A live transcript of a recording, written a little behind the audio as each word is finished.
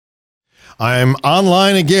I'm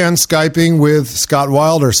online again, Skyping with Scott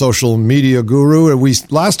Wilder, social media guru.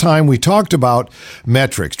 And last time we talked about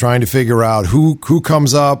metrics, trying to figure out who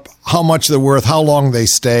comes up, how much they're worth, how long they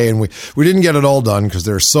stay. And we didn't get it all done because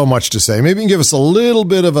there's so much to say. Maybe you can give us a little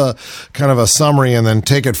bit of a kind of a summary and then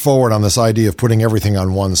take it forward on this idea of putting everything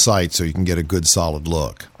on one site so you can get a good solid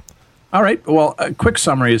look. All right. Well, a quick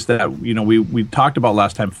summary is that, we talked about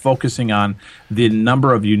last time focusing on the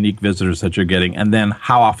number of unique visitors that you're getting and then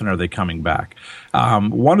how often are they coming back.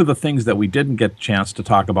 One of the things that we didn't get a chance to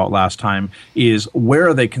talk about last time is where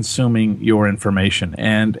are they consuming your information?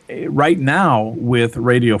 And right now with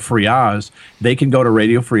Radio Free Oz, they can go to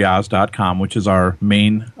radiofreeoz.com, which is our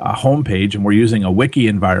main homepage, and we're using a wiki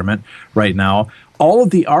environment right now. All of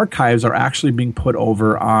the archives are actually being put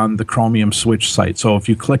over on the Chromium Switch site. So if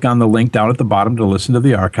you click on the link down at the bottom to listen to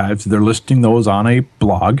the archives, they're listing those on a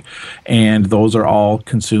blog, and those are all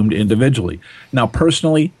consumed individually. Now,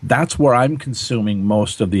 personally, that's where I'm consuming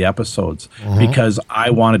most of the episodes because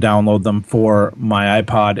I want to download them for my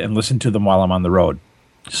iPod and listen to them while I'm on the road.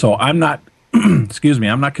 So I'm not,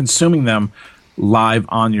 I'm not consuming them live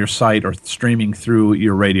on your site or streaming through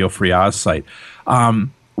your Radio Free Oz site.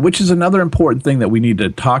 Which is another important thing that we need to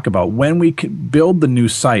talk about. When we build the new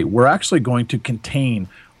site, we're actually going to contain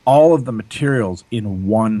all of the materials in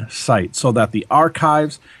one site so that the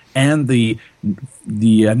archives and the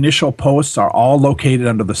initial posts are all located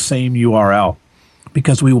under the same URL,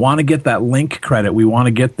 because we want to get that link credit. We want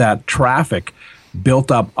to get that traffic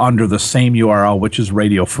built up under the same URL, which is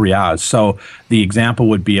Radio Free Oz. So the example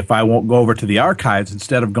would be if I won't go over to the archives,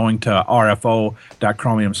 instead of going to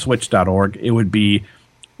rfo.chromiumswitch.org, it would be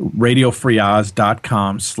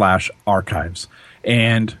radiofreeoz.com/archives.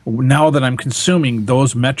 And now that I'm consuming,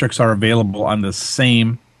 those metrics are available on the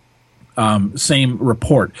same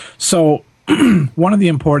report. So one of the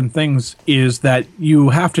important things is that you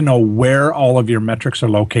have to know where all of your metrics are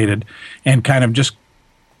located and kind of just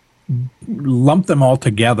lump them all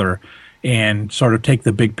together and sort of take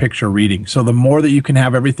the big picture reading. So the more that you can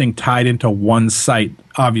have everything tied into one site,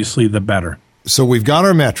 obviously the better. So we've got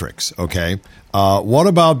our metrics, okay? What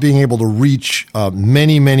about being able to reach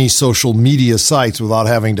many social media sites without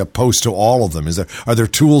having to post to all of them? Are there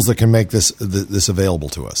tools that can make this available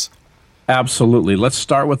to us? Absolutely. Let's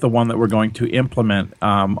start with the one that we're going to implement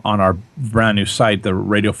on our brand new site, the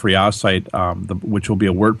Radio Free Oz site, which will be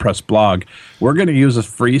a WordPress blog. We're going to use a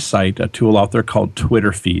free site, a tool out there called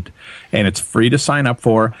Twitter Feed, and it's free to sign up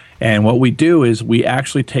for. And what we do is we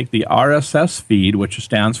actually take the RSS feed, which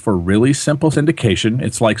stands for Really Simple Syndication.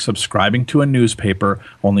 It's like subscribing to a newspaper,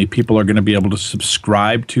 only people are going to be able to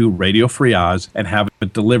subscribe to Radio Free Oz and have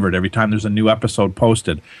it delivered every time there's a new episode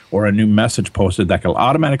posted or a new message posted that will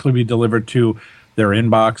automatically be delivered to their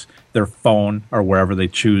inbox, their phone, or wherever they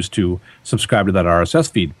choose to subscribe to that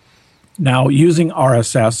RSS feed. Now, using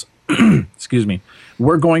RSS,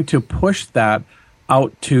 we're going to push that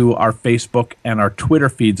out to our Facebook and our Twitter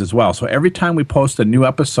feeds as well. So every time we post a new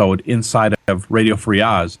episode inside of Radio Free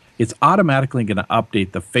Oz, it's automatically going to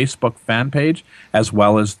update the Facebook fan page as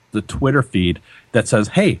well as the Twitter feed that says,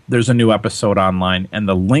 hey, there's a new episode online, and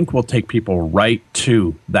the link will take people right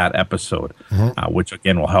to that episode, which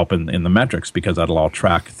again will help in the metrics because that'll all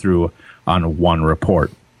track through on one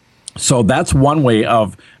report. So that's one way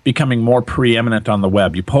of becoming more preeminent on the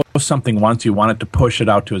web. You post something once, you want it to push it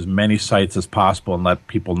out to as many sites as possible and let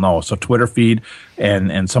people know. So Twitter feed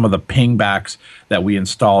and some of the pingbacks that we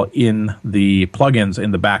install in the plugins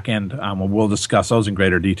in the back end, we'll discuss those in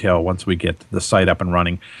greater detail once we get the site up and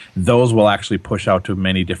running. Those will actually push out to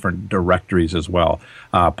many different directories as well,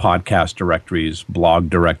 podcast directories, blog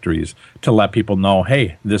directories, to let people know,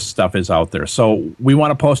 hey, this stuff is out there. So we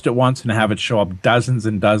want to post it once and have it show up dozens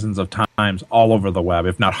and dozens of times all over the web,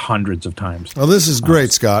 if not hundreds of times. Well, this is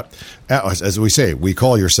great, Scott. As we say, we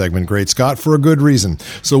call your segment Great Scott for a good reason.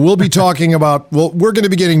 So we'll be talking about, we're going to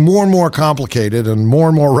be getting more and more complicated and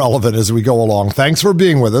more relevant as we go along. Thanks for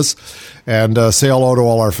being with us, and say hello to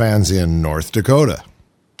all our fans in North Dakota.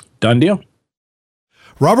 Done deal.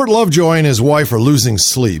 Robert Lovejoy and his wife are losing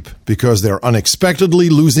sleep because they're unexpectedly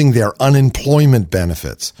losing their unemployment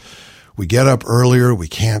benefits. We get up earlier, we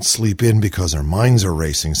can't sleep in because our minds are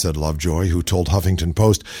racing, said Lovejoy, who told Huffington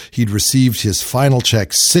Post he'd received his final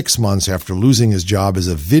check 6 months after losing his job as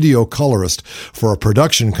a video colorist for a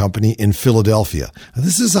production company in Philadelphia. Now,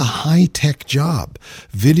 this is a high-tech job,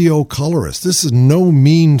 video colorist. This is no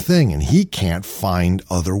mean thing, and he can't find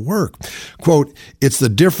other work. Quote, it's the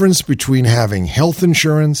difference between having health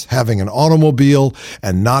insurance, having an automobile,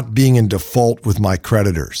 and not being in default with my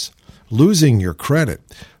creditors. Losing your credit.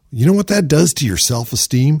 You know what that does to your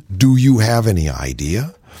self-esteem? Do you have any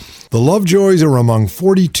idea? The Lovejoys are among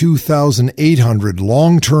 42,800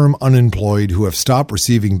 long-term unemployed who have stopped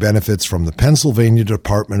receiving benefits from the Pennsylvania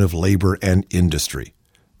Department of Labor and Industry.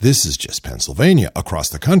 This is just Pennsylvania.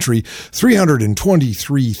 Across the country,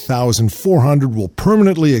 323,400 will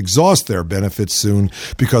permanently exhaust their benefits soon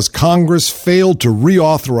because Congress failed to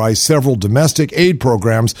reauthorize several domestic aid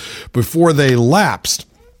programs before they lapsed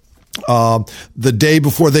the day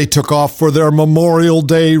before they took off for their Memorial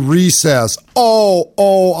Day recess.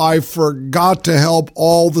 Oh, I forgot to help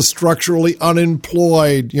all the structurally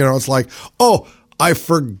unemployed. It's like, I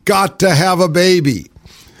forgot to have a baby.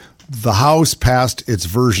 The House passed its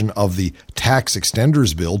version of the tax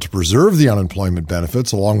extenders bill to preserve the unemployment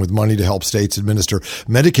benefits, along with money to help states administer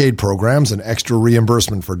Medicaid programs and extra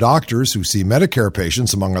reimbursement for doctors who see Medicare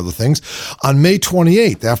patients, among other things, on May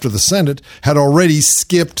 28th, after the Senate had already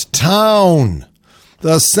skipped town.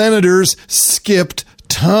 The senators skipped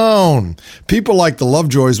town. People like the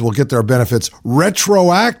Lovejoys will get their benefits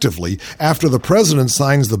retroactively after the president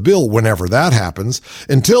signs the bill, whenever that happens.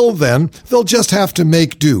 Until then, they'll just have to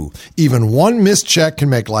make do. Even one missed check can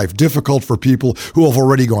make life difficult for people who have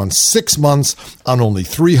already gone 6 months on only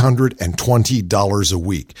 $320 a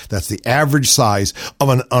week. That's the average size of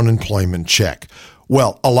an unemployment check.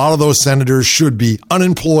 Well, a lot of those senators should be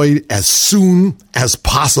unemployed as soon as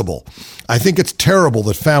possible. I think it's terrible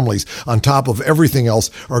that families, on top of everything else,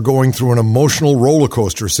 are going through an emotional roller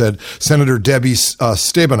coaster, said Senator Debbie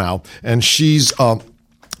Stabenow, and she's the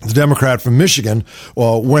Democrat from Michigan,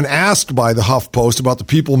 when asked by the HuffPost about the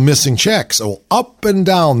people missing checks. So up and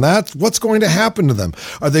down, that's what's going to happen to them.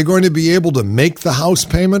 Are they going to be able to make the house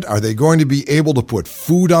payment? Are they going to be able to put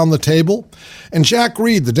food on the table? And Jack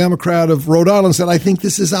Reed, the Democrat of Rhode Island, said, I think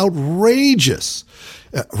this is outrageous.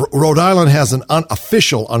 Rhode Island has an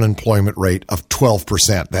unofficial unemployment rate of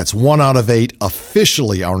 12%. That's 1 out of 8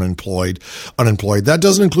 officially unemployed. That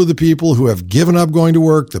doesn't include the people who have given up going to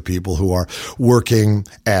work, the people who are working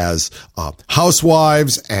as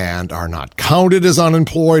housewives and are not counted as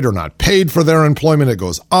unemployed or not paid for their employment. It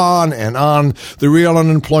goes on and on. The real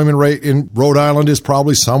unemployment rate in Rhode Island is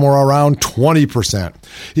probably somewhere around 20%.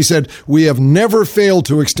 He said, we have never failed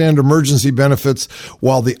to extend emergency benefits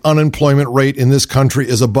while the unemployment rate in this country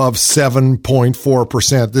is above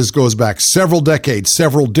 7.4%. This goes back several decades,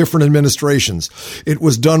 several different administrations. It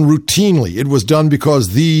was done routinely. It was done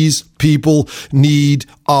because these people need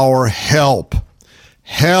our help.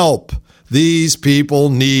 Help. These people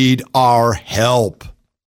need our help.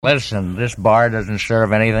 Listen, this bar doesn't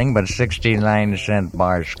serve anything but 69-cent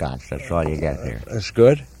bar scotch. That's all you get here. It's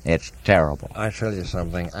good? It's terrible. I tell you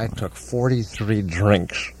something. I took 43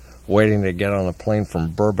 drinks waiting to get on a plane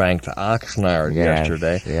from Burbank to Oxnard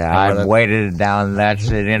yesterday. Yeah, I've waited down. That's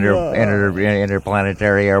at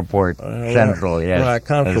Interplanetary Airport Central. Yes, right,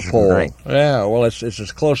 Contrapole. Yeah, well, it's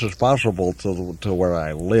as close as possible to where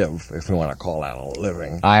I live, if you want to call that a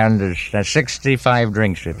living. I understand. 65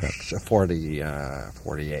 drinks you took.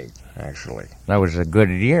 48, actually. That was a good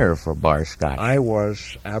year for bar scotch. I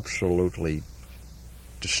was absolutely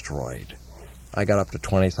destroyed. I got up to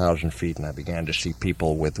 20,000 feet, and I began to see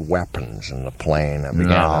people with weapons in the plane.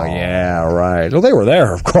 Yeah, right. Well, they were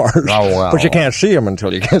there, of course. Oh, well. But you can't see them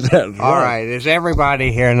until you get there. All right. Is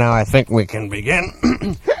everybody here now? I think we can begin.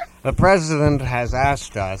 The president has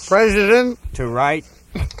asked us to write...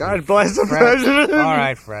 God bless the president. All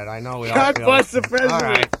right, Fred. I know we all God bless the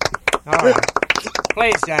president. All right.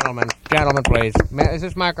 Please, gentlemen. Gentlemen, please. Is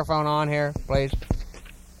this microphone on here, please?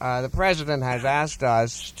 The president has asked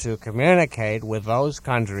us to communicate with those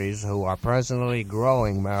countries who are personally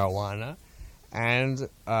growing marijuana and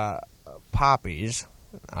poppies.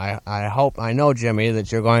 I know, Jimmy,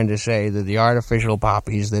 that you're going to say that the artificial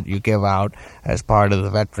poppies that you give out as part of the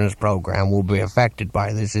Veterans Program will be affected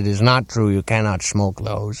by this. It is not true. You cannot smoke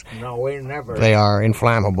those. No, we never. They are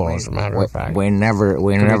inflammable, as a matter of fact. We never.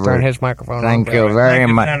 Turn his microphone Thank on. you very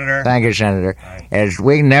much. Thank you, Senator. As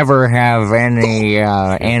we never have any,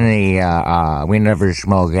 we never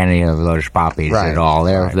smoke any of those poppies at all.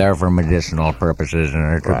 They're for medicinal purposes and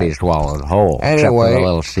are to be swallowed whole, except for the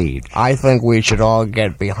little seeds. I think we should all get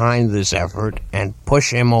behind this effort and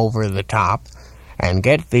push him over the top and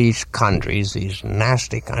get these countries, these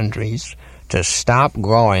nasty countries, to stop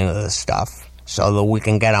growing this stuff so that we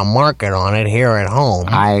can get a market on it here at home.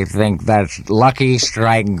 I think that's Lucky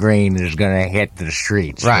Strike Green is going to hit the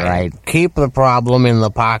streets, right? Keep the problem in the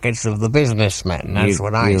pockets of the businessmen. That's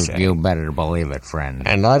what I say. You better believe it, friend.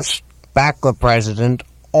 And let's back the president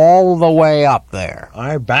all the way up there.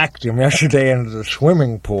 I backed him yesterday into the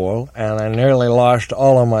swimming pool, and I nearly lost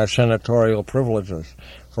all of my senatorial privileges.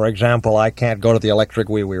 For example, I can't go to the electric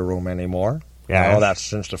wee-wee room anymore. Yes. That's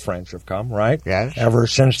since the French have come, right? Yes. Ever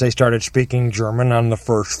since they started speaking German on the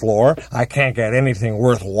first floor, I can't get anything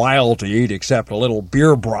worthwhile to eat except a little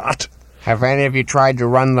beer brat. Have any of you tried to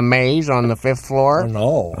run the maze on the 5th floor?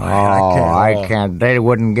 No. I can't. They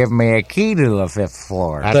wouldn't give me a key to the 5th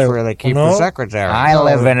floor. That's where they keep the secretary. I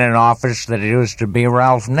live in an office that used to be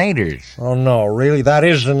Ralph Nader's. Oh, no, really? That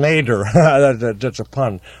is the Nader. That's a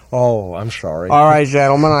pun. Oh, I'm sorry. All right,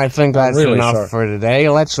 gentlemen, I think that's really enough for today.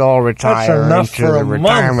 Let's all retire into the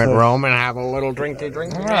retirement room and have a little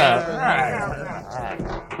drinky-drinky.